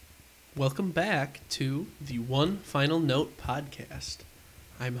Welcome back to the One Final Note podcast.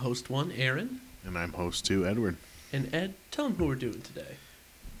 I'm host 1, Aaron. And I'm host 2, Edward. And Ed, tell them who we're doing today.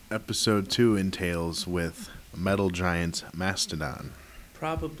 Episode 2 entails with metal giant Mastodon.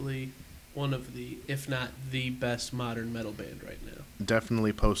 Probably one of the, if not the best modern metal band right now.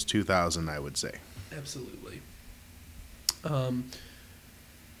 Definitely post 2000, I would say. Absolutely.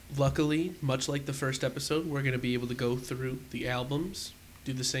 Luckily, much like the first episode, we're going to be able to go through the albums,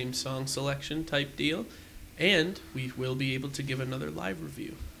 do the same song selection type deal, and we will be able to give another live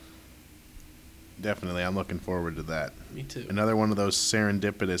review. Definitely, I'm looking forward to that. Me too. Another one of those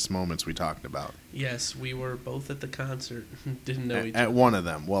serendipitous moments we talked about. Yes, we were both at the concert. Didn't know each other. At one of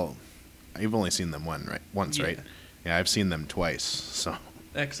them. Well, I've only seen them once, Yeah. right? Yeah, I've seen them twice. So.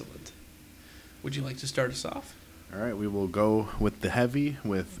 Excellent. Would you like to start us off? All right, we will go with the heavy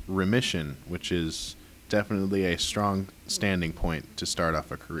with Remission, which is definitely a strong standing point to start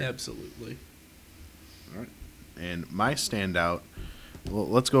off a career. Absolutely. All right. And my standout, well,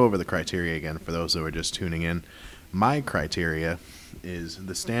 let's go over the criteria again for those who are just tuning in. My criteria is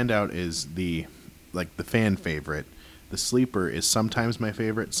the standout is the fan favorite. The sleeper is sometimes my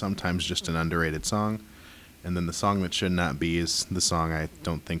favorite, sometimes just an underrated song. And then the song that should not be is the song I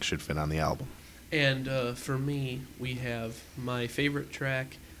don't think should fit on the album. And for me, we have my favorite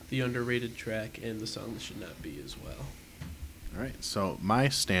track, the underrated track, and the song that should not be as well. All right, so my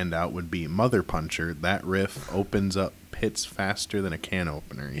standout would be Mother Puncher. That riff opens up pits faster than a can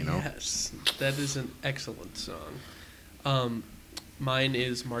opener, you know? Yes, that is an excellent song. Mine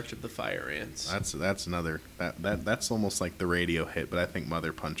is March of the Fire Ants. That's another that's almost like the radio hit, but I think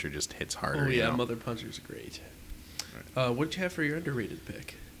Mother Puncher just hits harder. Oh yeah, you know? Mother Puncher's great. What'd you have for your underrated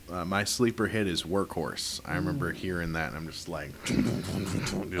pick? My sleeper hit is Workhorse. I remember hearing that, and I'm just like,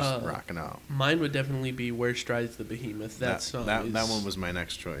 just rocking out. Mine would definitely be Where Strides the Behemoth. That one was my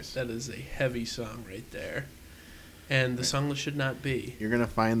next choice. That is a heavy song right there. And the song that should not be. You're going to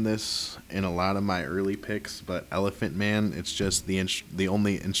find this in a lot of my early picks, but Elephant Man, it's just the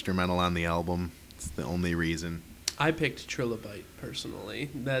only instrumental on the album. It's the only reason. I picked Trilobite,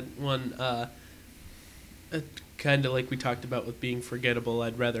 personally. That one, kind of like we talked about with being forgettable,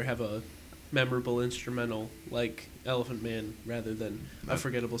 I'd rather have a memorable instrumental like Elephant Man rather than a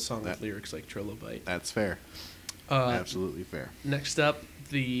forgettable song with lyrics like Trilobite. That's fair. Absolutely fair. Next up,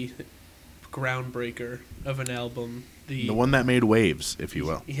 the groundbreaker of an album. The one that made waves, if you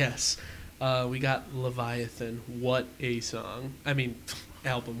will. Yes. We got Leviathan. What a song. I mean,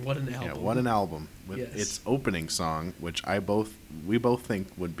 album. What an album. Yeah, what an album. With Yes. its opening song, which we both think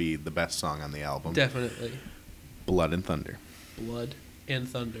would be the best song on the album. Definitely. Blood and Thunder. Blood and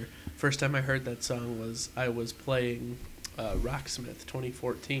Thunder. First time I heard that song was I was playing Rocksmith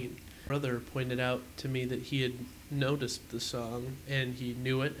 2014. Brother pointed out to me that he had noticed the song and he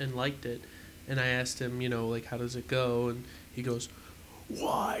knew it and liked it. And I asked him, how does it go? And he goes,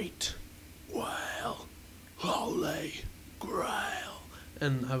 White, well, holy grail.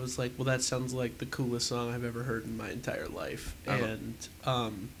 And I was like, well, that sounds like the coolest song I've ever heard in my entire life. And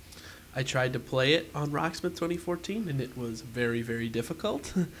I tried to play it on Rocksmith 2014, and it was very, very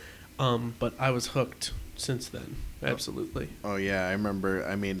difficult. But I was hooked since then. Absolutely. Oh, yeah, I remember.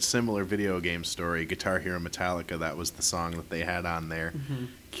 I mean, similar video game story. Guitar Hero Metallica, that was the song that they had on there. Mm-hmm.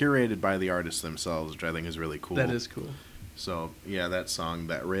 Curated by the artists themselves, which I think is really cool. That is cool. So, yeah, that song,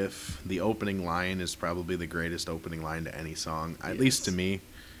 that riff, the opening line is probably the greatest opening line to any song. At least to me.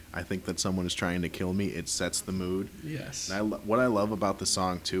 I think that someone is trying to kill me. It sets the mood. Yes. And what I love about the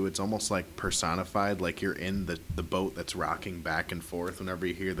song, too, it's almost like personified, like you're in the boat that's rocking back and forth whenever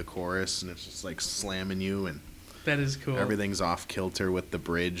you hear the chorus, and it's just like slamming you, and that is cool. Everything's off kilter with the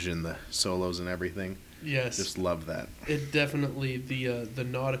bridge and the solos and everything. Yes. Just love that. It definitely, the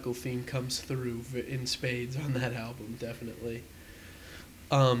nautical theme comes through in spades on that album, definitely.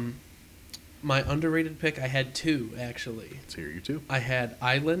 My underrated pick, I had two, actually. Let's hear you two. I had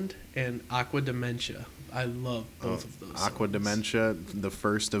Island and Aqua Dementia. I love both of those Aqua songs. Dementia, the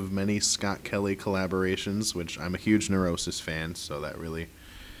first of many Scott Kelly collaborations, which I'm a huge Neurosis fan, so that really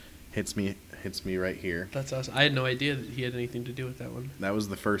hits me right here. That's awesome. I had no idea that he had anything to do with that one. That was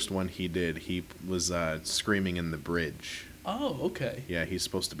the first one he did. He was screaming in the bridge. Oh, okay. Yeah, he's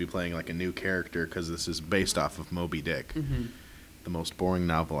supposed to be playing like a new character because this is based off of Moby Dick. Mm-hmm. The most boring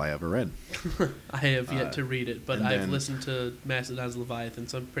novel I ever read. I have yet to read it, but I've listened to Mastodon's Leviathan,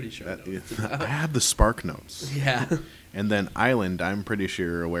 so I'm pretty sure I know what it's about. I have the Spark Notes. Yeah. And then Island, I'm pretty sure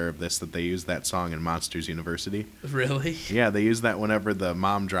you're aware of this, that they use that song in Monsters University. Really? Yeah, they use that whenever the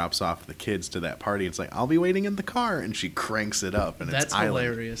mom drops off the kids to that party. It's like, I'll be waiting in the car, and she cranks it up, and That's it's Island.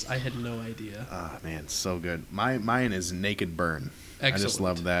 Hilarious. I had no idea. Man, so good. Mine is Naked Burn. I just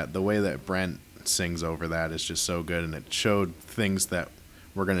love that. The way that Brent sings over that is just so good, and it showed things that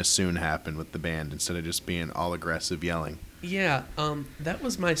were going to soon happen with the band instead of just being all aggressive yelling. Yeah, that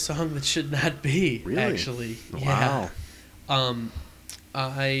was my song that should not be, Really? actually. Wow. Yeah.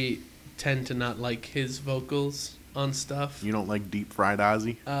 I tend to not like his vocals on stuff. You don't like Deep Fried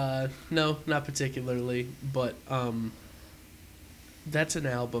Ozzy? No, not particularly, but that's an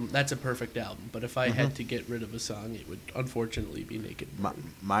album. That's a perfect album. But if I had to get rid of a song, it would unfortunately be Naked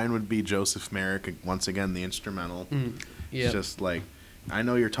Burn. Mine would be Joseph Merrick, once again, the instrumental. Yeah. It's just like, I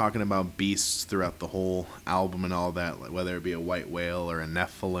know you're talking about beasts throughout the whole album and all that, like whether it be a white whale or a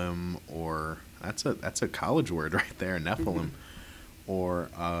Nephilim, or that's a college word right there, Nephilim, or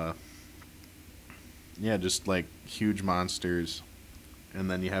yeah, just like huge monsters, and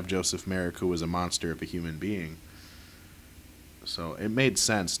then you have Joseph Merrick, who was a monster of a human being. So it made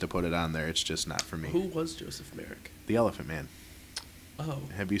sense to put it on there. It's just not for me. Who was Joseph Merrick? The Elephant Man. Oh.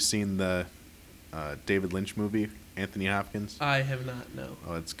 Have you seen the David Lynch movie, Anthony Hopkins? I have not, no.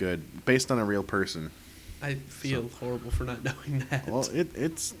 Oh, it's good. Based on a real person. I feel horrible for not knowing that. Well,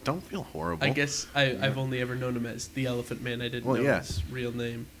 it's don't feel horrible. I guess I've only ever known him as the Elephant Man. I didn't know his real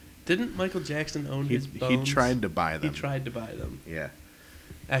name. Didn't Michael Jackson own his bones? He tried to buy them. He tried to buy them. Yeah.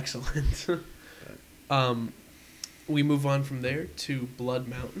 Excellent. We move on from there to Blood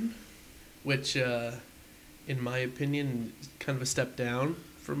Mountain, which, in my opinion, is kind of a step down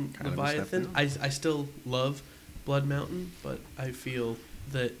from Leviathan. I still love Blood Mountain, but I feel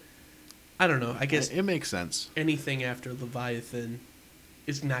that, I don't know, I guess it makes sense. Anything after Leviathan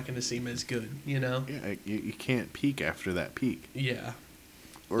is not going to seem as good, you know? Yeah, you can't peak after that peak. Yeah.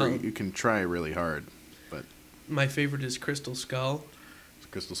 Or you can try really hard, but... My favorite is Crystal Skull.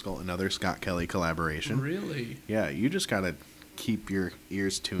 Crystal Skull, another Scott Kelly collaboration. Really? Yeah, you just gotta keep your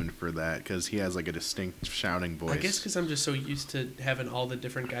ears tuned for that, because he has like a distinct shouting voice. I guess because I'm just so used to having all the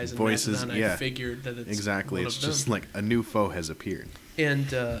different guys in voices. Mastodon, I figured that it's exactly. One It's of them. just like a new foe has appeared.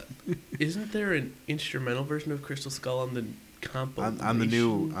 And isn't there an instrumental version of Crystal Skull on the compilation? On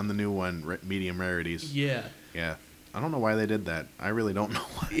the new one, Medium Rarities. Yeah. Yeah. I don't know why they did that. I really don't know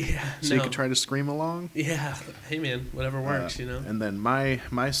why. Yeah. So you could try to scream along? Yeah. Hey, man, whatever works, you know? And then my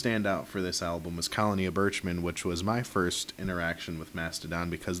standout for this album was Colony of Birchmen, which was my first interaction with Mastodon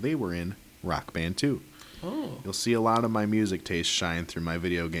because they were in Rock Band 2. Oh. You'll see a lot of my music taste shine through my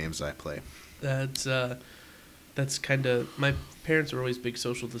video games I play. That's kind of... My parents were always big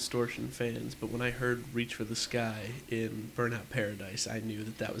Social Distortion fans, but when I heard Reach for the Sky in Burnout Paradise, I knew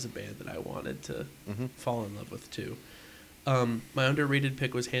that was a band that I wanted to fall in love with, too. My underrated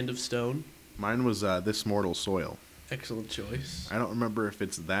pick was Hand of Stone. Mine was This Mortal Soil. Excellent choice. I don't remember if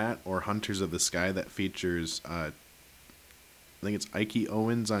it's that or Hunters of the Sky that features, I think it's Ike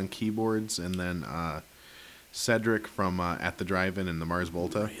Owens on keyboards, and then Cedric from At the Drive-In and the Mars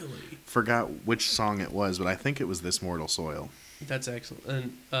Volta. Really? Forgot which song it was, but I think it was This Mortal Soil. That's excellent.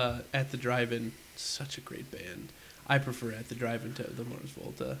 And At the Drive-In, such a great band. I prefer At the Drive-In to the Mars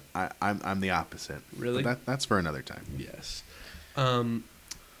Volta. I'm the opposite. Really? But that's for another time. Yes.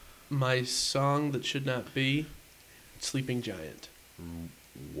 My song that should not be, Sleeping Giant.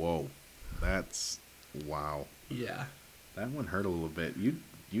 Whoa. That's... Wow. Yeah. That one hurt a little bit. You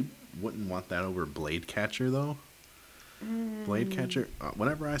wouldn't want that over Blade Catcher, though? Blade Catcher,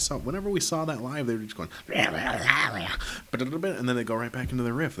 whenever we saw that live, they were just going, and then they go right back into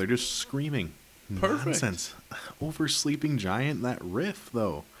the riff. They're just screaming Perfect. nonsense over Sleeping Giant. That riff,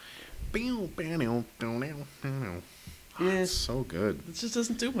 though, it's so good. It just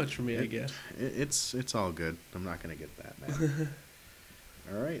doesn't do much for me, I guess. It's all good. I'm not gonna get that mad.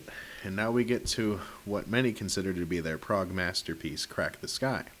 All right, and now we get to what many consider to be their prog masterpiece, Crack the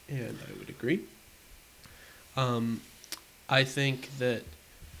Sky. And I would agree. I think that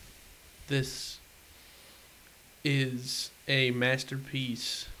this is a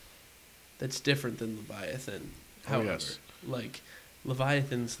masterpiece that's different than Leviathan. However, yes. Like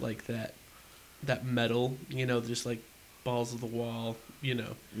Leviathan's like that metal, you know, just like balls of the wall, you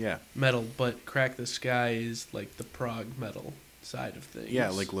know. Yeah. Metal, but Crack the Sky is like the prog metal side of things. Yeah,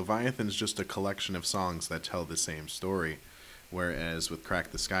 like Leviathan's just a collection of songs that tell the same story. Whereas with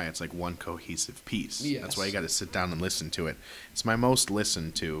Crack the Sky, it's like one cohesive piece. Yes. That's why you got to sit down and listen to it. It's my most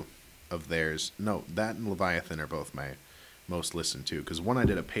listened to of theirs. No, that and Leviathan are both my most listened to. Because one I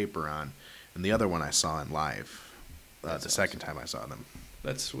did a paper on, and the other one I saw in live the second time I saw them.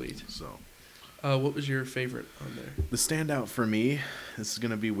 That's sweet. So, what was your favorite on there? the standout for me, this is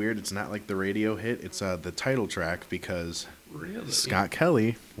going to be weird. It's not like the radio hit. It's the title track because Really? Scott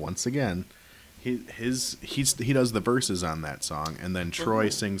Kelly, once again... He does the verses on that song, and then Troy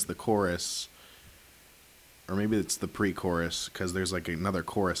sings the chorus or maybe it's the pre-chorus, because there's like another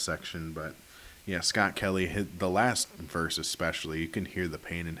chorus section. But yeah, Scott Kelly, the last verse especially, you can hear the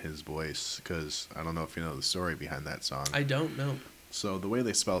pain in his voice, because I don't know if you know the story behind that song. I don't know. So the way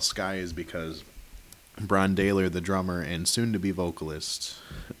they spell Sky is because Bron Daler, the drummer and soon-to-be vocalist,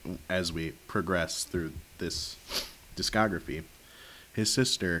 as we progress through this discography, his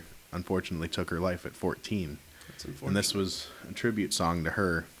sister unfortunately took her life at 14. That's unfortunate. And this was a tribute song to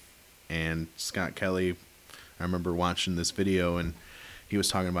her. And Scott Kelly, I remember watching this video, and he was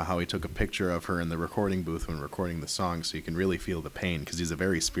talking about how he took a picture of her in the recording booth when recording the song, so you can really feel the pain, because he's a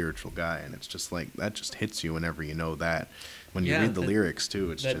very spiritual guy, and it's just like, that just hits you whenever you know that. When you read the lyrics,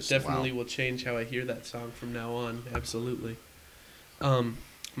 too, it's just, that definitely wow. will change how I hear that song from now on, absolutely.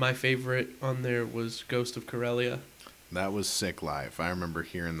 My favorite on there was Ghost of Corellia. That was sick live. I remember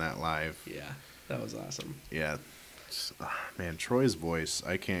hearing that live. Yeah, that was awesome. Yeah. Man, Troy's voice,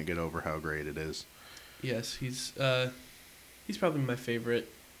 I can't get over how great it is. Yes, he's probably my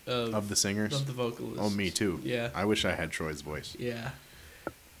favorite Of the singers? of the vocalists. Oh, me too. Yeah. I wish I had Troy's voice. Yeah.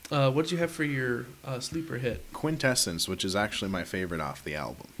 What did you have for your sleeper hit? Quintessence, which is actually my favorite off the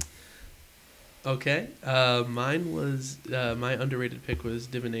album. Okay. Mine was my underrated pick was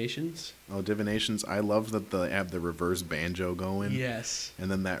Divinations. Oh, Divinations. I love that they have the reverse banjo going. Yes. And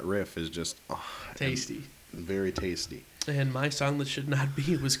then that riff is just Tasty. Very tasty. And my song that should not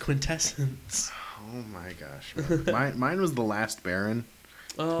be was Quintessence. Oh my gosh. Mine was The Last Baron,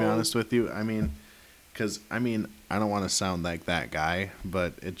 to be honest with you. I mean, because, I don't want to sound like that guy,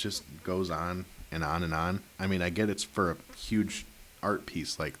 but it just goes on and on and on. I mean, I get it's for a huge art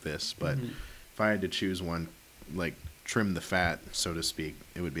piece like this, but if I had to choose one, like, trim the fat, so to speak,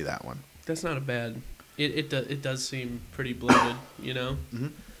 it would be that one. That's not a bad... It does seem pretty bloated, you know?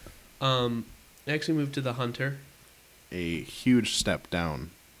 Mm-hmm. I actually moved to The Hunter. A huge step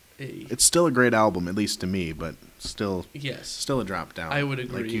down. It's It's still a great album, at least to me, but still yes, a drop down. I would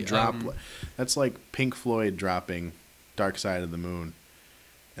agree. Like you drop, that's like Pink Floyd dropping Dark Side of the Moon,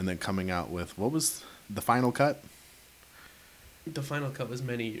 and then coming out with, what was the final cut? The final cut was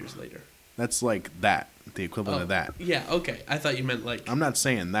many years later. That's like that, the equivalent of that. Yeah, okay. I thought you meant like... I'm not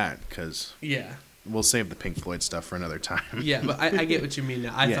saying that, because Yeah. we'll save the Pink Floyd stuff for another time. Yeah, but I get what you mean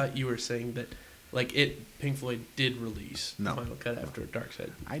now. I Yeah. thought you were saying that like Pink Floyd did release No. the final cut after Dark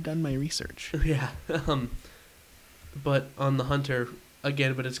Side. I done my research. Yeah. But on The Hunter,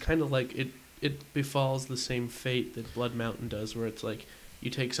 again, but it's kind of like it befalls the same fate that Blood Mountain does, where it's like you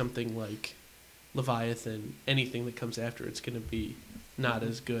take something like Leviathan, anything that comes after it's going to be not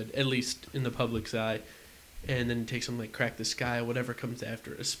as good, at least in the public's eye. And then you take something like Crack the Sky, whatever comes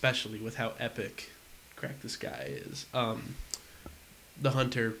after, especially with how epic Crack the Sky is. The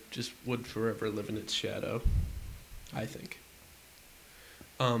Hunter just would forever live in its shadow, I think.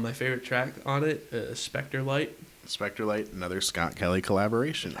 My favorite track on it, Spectre Light. Spectre Light, another Scott Kelly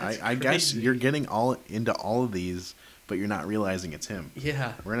collaboration. I guess crazy. you're getting all into all of these, but you're not realizing it's him.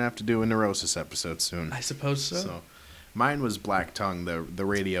 Yeah, We're gonna have to do a Neurosis episode soon. I suppose so. Mine was Black Tongue, the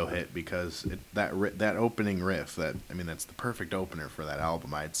radio hit, because that opening riff, that's the perfect opener for that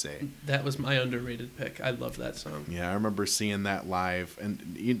album, I'd say. That was my underrated pick. I love that song. Yeah, I remember seeing that live.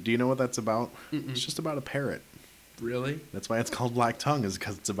 And do you know what that's about? Mm-mm. It's just about a parrot. Really? That's why it's called Black Tongue, is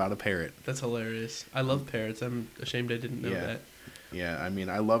because it's about a parrot. That's hilarious. I love parrots. I'm ashamed I didn't know that. Yeah,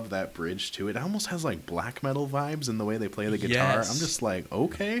 I love that bridge too. It almost has like black metal vibes in the way they play the guitar. Yes. I'm just like,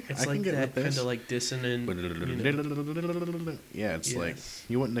 okay, It's I like can get that with this. kind of like dissonant. Yeah, it's like Yes.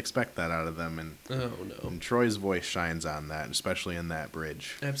 you wouldn't expect that out of them, and Oh no. and Troy's voice shines on that, especially in that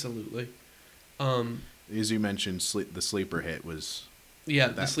bridge. Absolutely. As you mentioned, the sleeper hit was Yeah,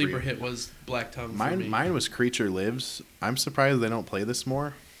 that the for sleeper you. hit was Black Tongue for me. mine was Creature Lives. I'm surprised they don't play this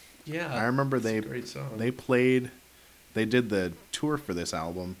more. Yeah. I remember it's a great song. They did the tour for this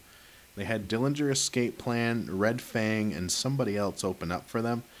album. They had Dillinger Escape Plan, Red Fang, and somebody else open up for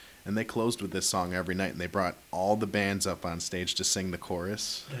them. And they closed with this song every night. And they brought all the bands up on stage to sing the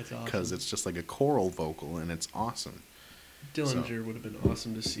chorus. That's awesome. Because it's just like a choral vocal, and it's awesome. Dillinger would have been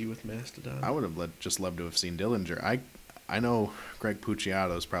awesome to see with Mastodon. I would have just loved to have seen Dillinger. I know Greg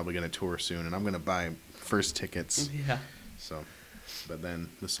Puciato is probably going to tour soon, and I'm going to buy first tickets. Yeah. So, but then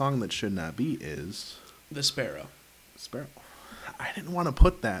the song that should not be is The Sparrow. Sparrow. I didn't want to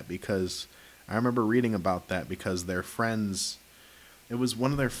put that because I remember reading about that because their friends, it was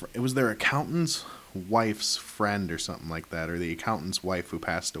their accountant's wife's friend or something like that, or the accountant's wife who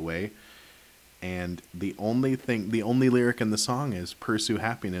passed away. And the only lyric in the song is "Pursue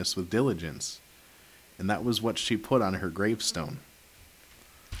happiness with diligence," and that was what she put on her gravestone.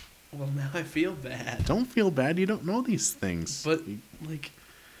 Well, now I feel bad. Don't feel bad. You don't know these things. But, you like...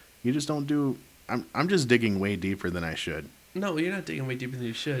 just don't do. I'm just digging way deeper than I should. No, you're not digging way deeper than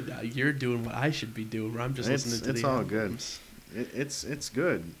you should. You're doing what I should be doing, where I'm just listening to It's the all albums. good. It's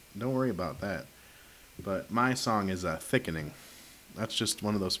good. Don't worry about that. But my song is Thickening. That's just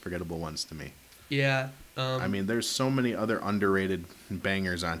one of those forgettable ones to me. Yeah. I mean, there's so many other underrated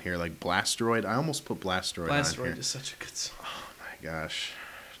bangers on here, like Blasteroid. I almost put Blasteroid on here. Blasteroid is such a good song. Oh my gosh.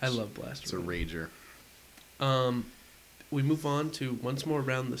 I love Blasteroid. It's a rager. We move on to Once More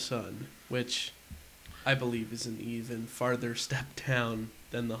Around the Sun, which I believe is an even farther step down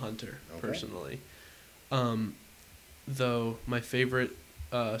than The Hunter, personally. Though my favorite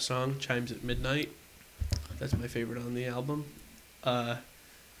song, Chimes at Midnight, that's my favorite on the album.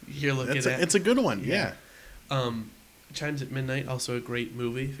 You're looking at it's a good one, yeah. Chimes at Midnight, also a great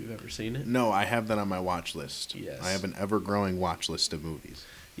movie if you've ever seen it. No, I have that on my watch list. Yes. I have an ever-growing watch list of movies.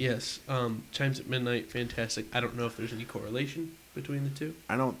 Yes, Chimes at Midnight, fantastic. I don't know if there's any correlation between the two.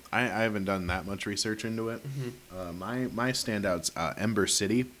 I haven't done that much research into it. My standouts, Ember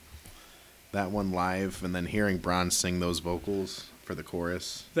City, that one live, and then hearing Bronze sing those vocals for the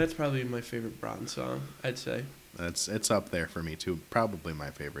chorus. That's probably my favorite Bronze song, I'd say. It's up there for me too. Probably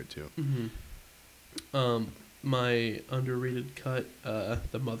my favorite too. My underrated cut,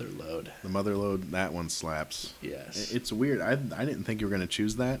 The Mother Lode. The Mother Lode, that one slaps. Yes. It's weird. I didn't think you were gonna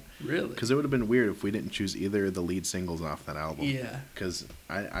choose that. Really? Because it would have been weird if we didn't choose either of the lead singles off that album. Yeah. Because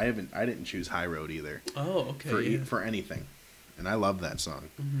I didn't choose High Road either. Oh, okay. For anything, and I love that song.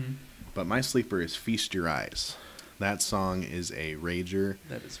 But my sleeper is Feast Your Eyes. That song is a rager.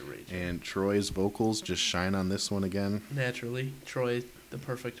 That is a rager. And Troy's vocals just shine on this one again. Naturally, Troy, the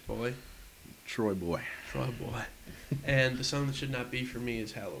perfect boy. Troy boy. Troy boy. And the song that should not be for me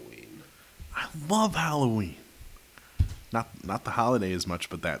is Halloween. I love Halloween. Not the holiday as much,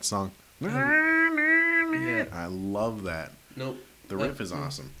 but that song. Yeah. I love that. Nope. The riff is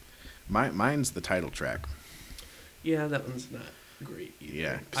awesome. Mine's the title track. Yeah, that one's not great either.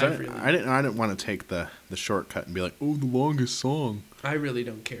 Yeah, I didn't want to take the shortcut and be like, oh, the longest song. I really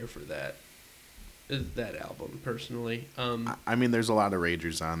don't care for that album personally. I mean, there's a lot of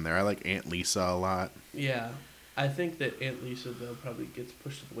ragers on there. I like Aunt Lisa a lot. Yeah, I think that Aunt Lisa though probably gets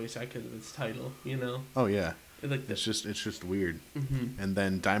pushed to the wayside because of its title. You know. Oh yeah. Like it's just weird. And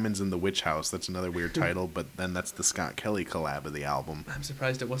then Diamonds in the Witch House. That's another weird title, but then that's the Scott Kelly collab of the album. I'm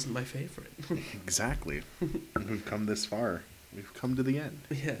surprised it wasn't my favorite. Exactly. We've come this far. We've come to the end.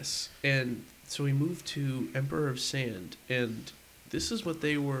 Yes, and so we moved to Emperor of Sand, and this is what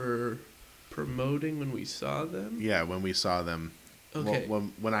they were promoting when we saw them? Yeah, when we saw them. Okay.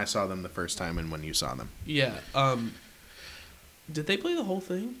 Well, when I saw them the first time and when you saw them. Yeah. Did they play the whole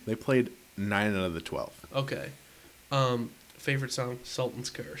thing? They played 9 out of the 12. Okay. Favorite song, Sultan's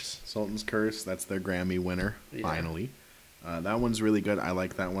Curse. Sultan's Curse, that's their Grammy winner, finally. That one's really good. I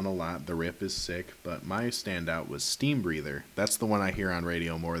like that one a lot. The riff is sick, but my standout was Steam Breather. That's the one I hear on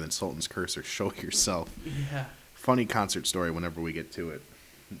radio more than Sultan's Curse or Show Yourself. Yeah. Funny concert story whenever we get to it,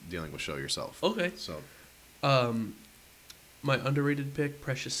 dealing with Show Yourself. Okay. So, my underrated pick,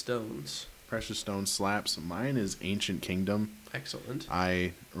 Precious Stones. Precious Stones slaps. Mine is Ancient Kingdom. Excellent.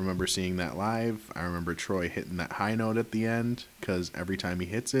 I remember seeing that live. I remember Troy hitting that high note at the end, because every time he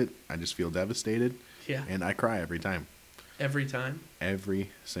hits it, I just feel devastated. Yeah. And I cry every time. Every time? Every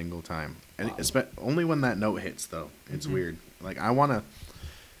single time. Wow. And only when that note hits, though. It's weird. Like, I wanna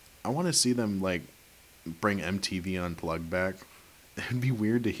see them, like, bring MTV Unplugged back. It'd be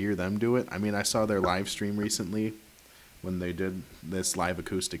weird to hear them do it. I mean, I saw their live stream recently when they did this live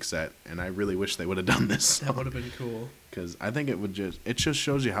acoustic set, and I really wish they would have done this song. That would have been cool. Because I think it just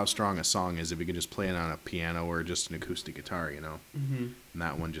shows you how strong a song is if you could just play it on a piano or just an acoustic guitar, you know? And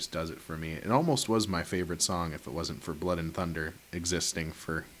that one just does it for me. It almost was my favorite song if it wasn't for Blood and Thunder existing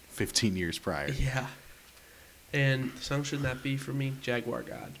for 15 years prior. Yeah. And the song should not be for me, Jaguar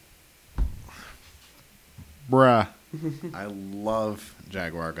God. Bruh. I love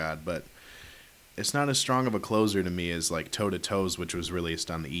Jaguar God, but it's not as strong of a closer to me as like Toe to Toes, which was released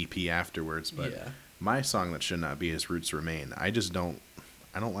on the EP afterwards. But my song that should not be is Roots Remain. I don't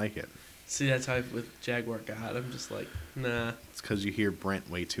like it. See, that's how with Jaguar God, I'm just like, nah. It's because you hear Brent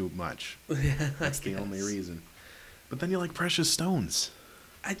way too much. Yeah, that's the only reason. But then you like Precious Stones.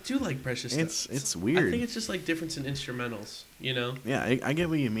 I do like Precious Stones. It's weird. I think it's just like difference in instrumentals, you know? Yeah, I get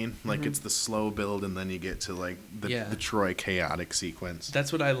what you mean. Like it's the slow build, and then you get to like the Troy chaotic sequence.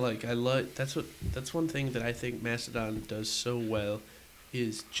 That's what I like. That's one thing that I think Mastodon does so well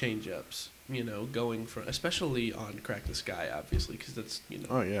is change ups. You know, going from, especially on Crack the Sky, obviously, because that's, you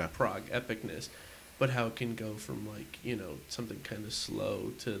know, prog epicness, but how it can go from like, you know, something kind of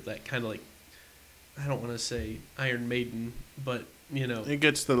slow to that kind of like, I don't want to say Iron Maiden, but It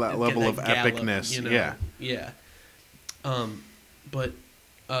gets to that level of gallop, epicness. Yeah. Yeah. But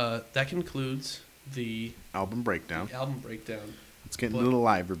that concludes the Album breakdown. album breakdown. Let's get into the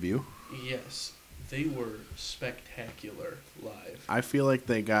live review. Yes, they were spectacular live. I feel like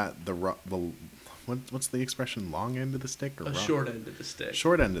they got the what's the expression? Long end of the stick or short end of the stick?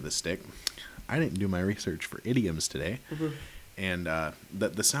 Short end of the stick. I didn't do my research for idioms today, and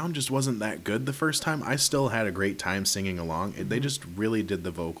the sound just wasn't that good the first time. I still had a great time singing along. They just really did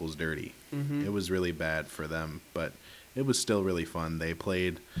the vocals dirty. It was really bad for them, but it was still really fun. They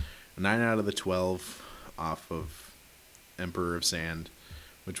played 9 out of the 12 off of Emperor of Sand,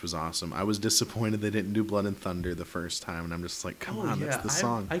 which was awesome. I was disappointed they didn't do Blood and Thunder the first time, and I'm just like, come on, that's the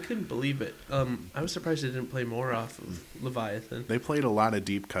song. I couldn't believe it. I was surprised they didn't play more off of Leviathan. They played a lot of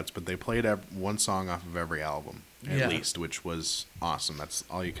deep cuts, but they played one song off of every album, at least, which was awesome. That's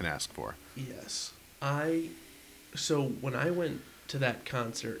all you can ask for. Yes. So when I went to that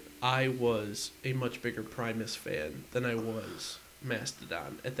concert, I was a much bigger Primus fan than I was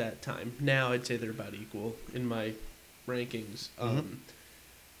Mastodon at that time. Now I'd say they're about equal in my rankings.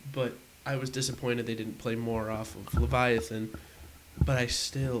 But I was disappointed they didn't play more off of Leviathan, but I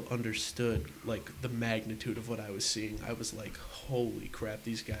still understood like the magnitude of what I was seeing. I was like, holy crap,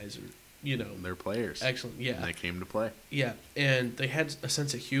 these guys are, they're players. Excellent. Yeah. And they came to play. Yeah. And they had a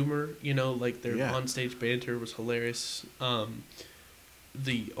sense of humor, like their onstage banter was hilarious.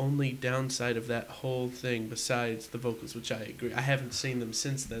 The only downside of that whole thing, besides the vocals, which I agree, I haven't seen them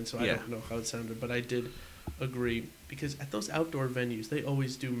since then, so I don't know how it sounded, but I did agree, because at those outdoor venues, they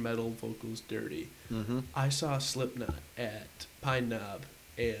always do metal vocals dirty. I saw Slipknot at Pine Knob,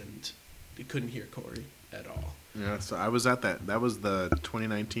 and you couldn't hear Corey at all. Yeah, so I was at that. That was the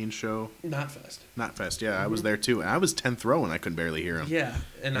 2019 show. Knotfest, yeah. I was there, too. And I was 10th row, and I could barely hear him. Yeah.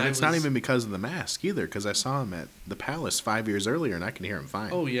 And it's not even because of the mask, either, because I saw him at the Palace 5 years earlier, and I can hear him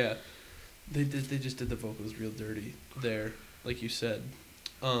fine. Oh, yeah. They just did the vocals real dirty there, like you said.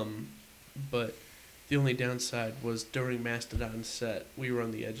 But the only downside was during Mastodon's set, we were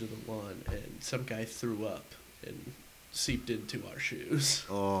on the edge of the lawn, and some guy threw up and seeped into our shoes.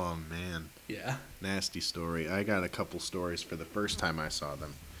 Oh, man. Yeah. Nasty story. I got a couple stories for the first time I saw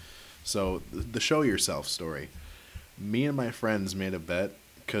them. So, the Show Yourself story. Me and my friends made a bet,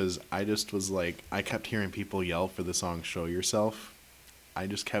 because I just was like, I kept hearing people yell for the song Show Yourself. I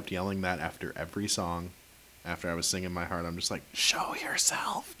just kept yelling that after every song. After I was singing my heart, I'm just like, show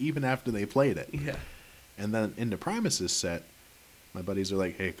yourself! Even after they played it. Yeah. And then into Primus's set, my buddies are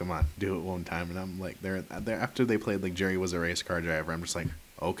like, hey, come on, do it one time. And I'm like, they're after they played like Jerry Was a Race Car Driver, I'm just like,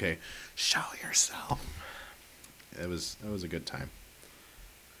 okay, show yourself. It was a good time.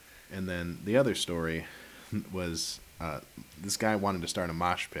 And then the other story was this guy wanted to start a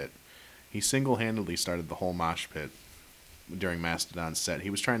mosh pit. He single-handedly started the whole mosh pit during Mastodon's set. He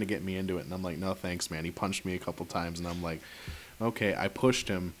was trying to get me into it, and I'm like, no thanks, man. He punched me a couple times, and I'm like, okay. I pushed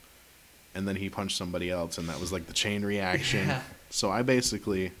him, and then he punched somebody else, and that was like the chain reaction. Yeah. So I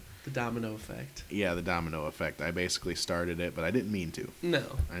basically... The domino effect. Yeah, the domino effect. I basically started it, but I didn't mean to. No.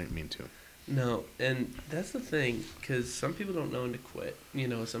 I didn't mean to. No, and that's the thing, because some people don't know when to quit.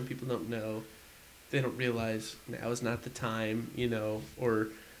 Some people don't know. They don't realize now is not the time, or,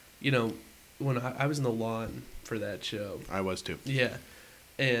 when I was in the lawn for that show. I was too. Yeah.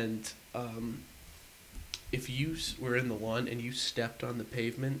 And if you were in the lawn and you stepped on the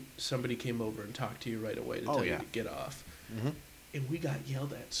pavement, somebody came over and talked to you right away to tell you to get off. Mm-hmm. And we got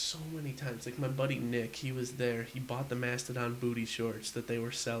yelled at so many times. Like my buddy Nick, he was there. He bought the Mastodon booty shorts that they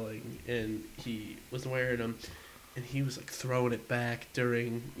were selling, and he was wearing them. And he was like throwing it back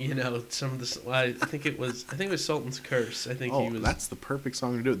during, some of the. I think it was Sultan's Curse. I think he was. That's the perfect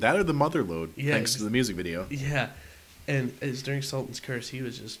song to do it. That or the Motherload, thanks to the music video. Yeah, and it was during Sultan's Curse. He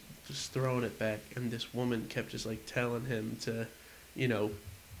was just throwing it back, and this woman kept just like telling him to,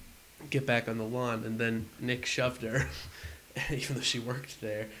 get back on the lawn. And then Nick shoved her, even though she worked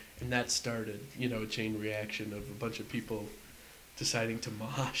there, and that started, a chain reaction of a bunch of people deciding to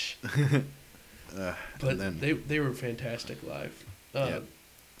mosh. But then, they were fantastic live. The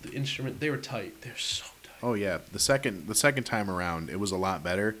instrument, they were tight. They're so tight. Oh yeah, the second time around, it was a lot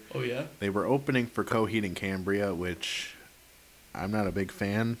better. Oh yeah. They were opening for Coheed and Cambria, which I'm not a big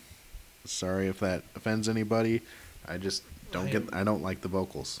fan. Sorry if that offends anybody. I just I don't like the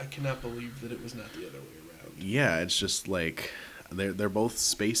vocals. I cannot believe that it was not the other way around. Yeah, it's just like they're both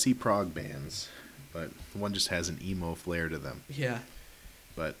spacey prog bands, but one just has an emo flair to them. Yeah.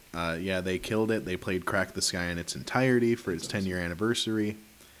 But, they killed it. They played Crack the Sky in its entirety for its 10-year anniversary.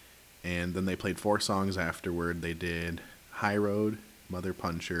 And then they played 4 songs afterward. They did High Road, Mother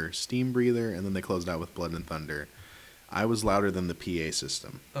Puncher, Steam Breather, and then they closed out with Blood and Thunder. I was louder than the PA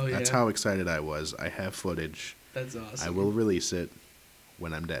system. Oh, yeah? That's how excited I was. I have footage. That's awesome. I will release it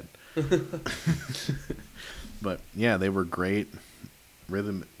when I'm dead. But yeah, they were great.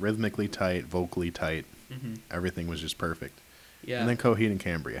 Rhythmically tight, vocally tight. Mm-hmm. Everything was just perfect. Yeah. And then Coheed and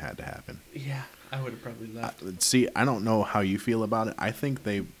Cambria had to happen. Yeah, I would have probably left. See, I don't know how you feel about it. I think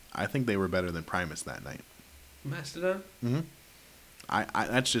they were better than Primus that night. Mastodon? Mm-hmm. I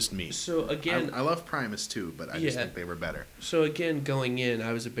that's just me. So again, I love Primus too, but I just think they were better. So again, going in,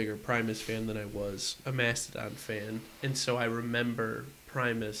 I was a bigger Primus fan than I was a Mastodon fan, and so I remember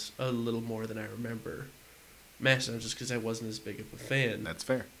Primus a little more than I remember Mastodon, just because I wasn't as big of a fan. That's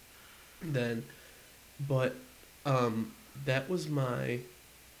fair. Then, but that was my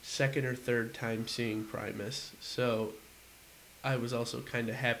second or third time seeing Primus, so I was also kind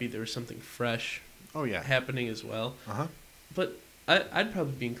of happy there was something fresh. Oh yeah, happening as well. But I'd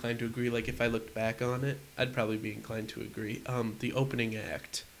probably be inclined to agree. Like, if I looked back on it, I'd probably be inclined to agree. The opening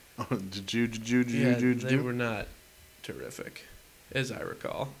act. They were not terrific, as I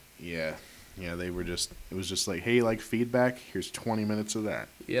recall. Yeah, they were just. It was just like, hey, like feedback. Here's 20 minutes of that.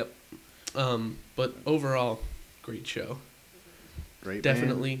 Yep. But overall, great show. Great.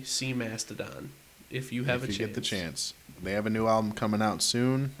 Definitely band. see Mastodon if you have if a you chance. get the chance. They have a new album coming out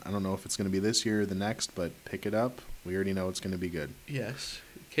soon. I don't know if it's going to be this year or the next, but pick it up. We already know it's going to be good. Yes.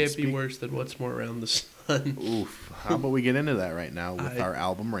 Can't be worse than What's More Around the Sun. Oof. How about we get into that right now with our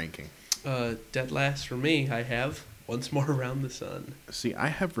album ranking? Dead last for me, I have Once More Around the Sun. See, I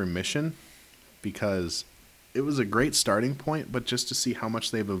have Remission because it was a great starting point, but just to see how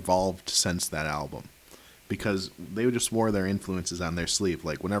much they've evolved since that album. Because they just wore their influences on their sleeve.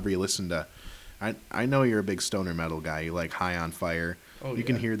 Like, whenever you listen to... I know you're a big stoner metal guy. You like High on Fire. You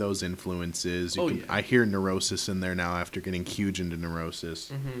can hear those influences. I hear Neurosis in there now after getting huge into Neurosis.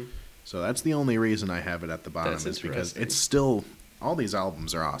 Mm-hmm. So that's the only reason I have it at the bottom is because it's still... All these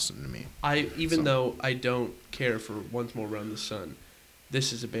albums are awesome to me. Even though I don't care for Once More Around the Sun,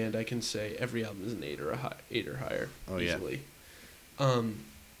 this is a band I can say every album is an 8 or higher. Oh, easily. Yeah.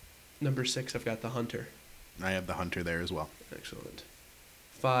 Number 6, I've got The Hunter. I have The Hunter there as well. Excellent.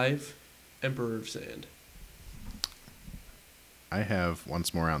 5, Emperor of Sand. I have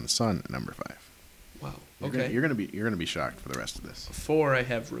Once More Around the Sun at number 5. Wow. Okay. You're gonna be shocked for the rest of this. 4, I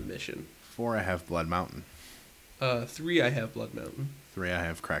have Remission. 4, I have Blood Mountain. 3, I have Blood Mountain. 3, I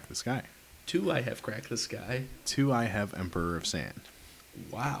have Crack the Sky. 2, I have Crack the Sky. 2, I have Emperor of Sand.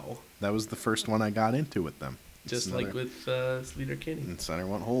 Wow. That was the first one I got into with them. Just like with Sleater Kinney. And Center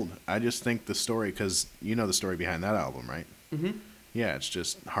Won't Hold. I just think the story, because you know the story behind that album, right? Mm-hmm. Yeah, it's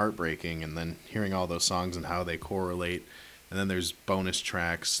just heartbreaking, and then hearing all those songs and how they correlate, and then there's bonus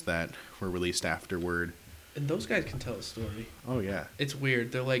tracks that were released afterward. And those guys can tell a story. Oh, yeah. It's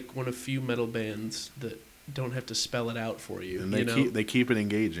weird. They're like one of few metal bands that don't have to spell it out for you. And they keep it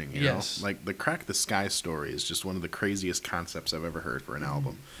engaging, you know? Like, the Crack the Sky story is just one of the craziest concepts I've ever heard for an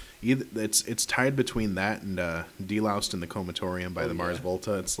album. It's tied between that and Deloused in the Comatorium by the Mars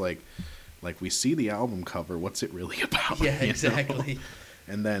Volta. It's like we see the album cover. What's it really about? Yeah, exactly.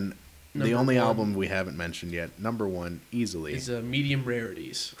 And then the only album we haven't mentioned yet, number 1, easily, is Medium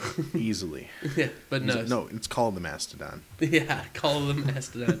Rarities. Easily. Yeah, but no. No, it's called the Mastodon. Yeah, call the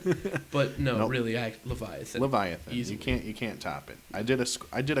Mastodon. But no, really, Leviathan. Easily. You can't top it. I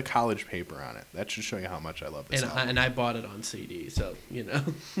did a college paper on it. That should show you how much I love this album. And I bought it on CD, so you know.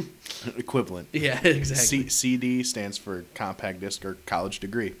 Equivalent. Yeah, exactly. CD stands for compact disc or college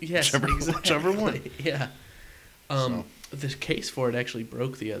degree. Yes, whichever one. Yeah. The case for it actually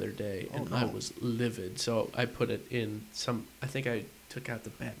broke the other day, and I was livid. So I put it in I think I took out the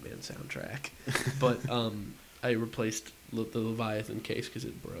Batman soundtrack, but I replaced the Leviathan case because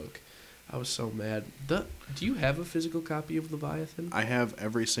it broke. I was so mad. Do you have a physical copy of Leviathan? I have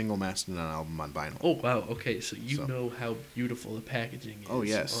every single Mastodon album on vinyl. Oh wow! Okay, so you know how beautiful the packaging is. Oh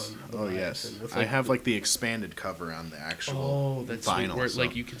yes. On Leviathan. I have like the expanded cover on the actual. Oh, that's vinyl. Where,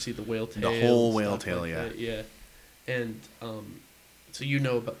 like you can see the whale tail. The whole whale tail, like yeah. And so you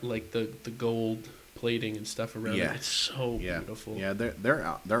know about like the gold plating and stuff around it. It's so beautiful. Yeah,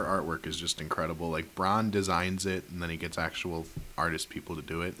 their artwork is just incredible. Like Braun designs it, and then he gets actual artist people to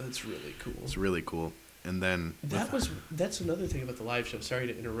do it. That's really cool. It's really cool. And then that's another thing about the live show. Sorry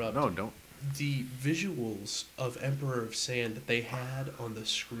to interrupt. No, don't. The visuals of Emperor of Sand that they had on the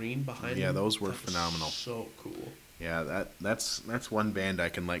screen behind them. Yeah, those were phenomenal. So cool. Yeah, that's one band I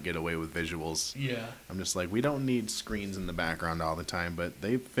can let get away with visuals. Yeah. I'm just like, we don't need screens in the background all the time, but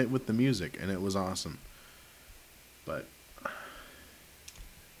they fit with the music, and it was awesome. But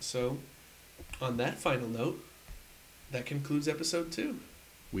so, on that final note, that concludes episode 2.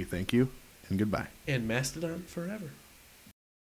 We thank you, and goodbye. And Mastodon forever.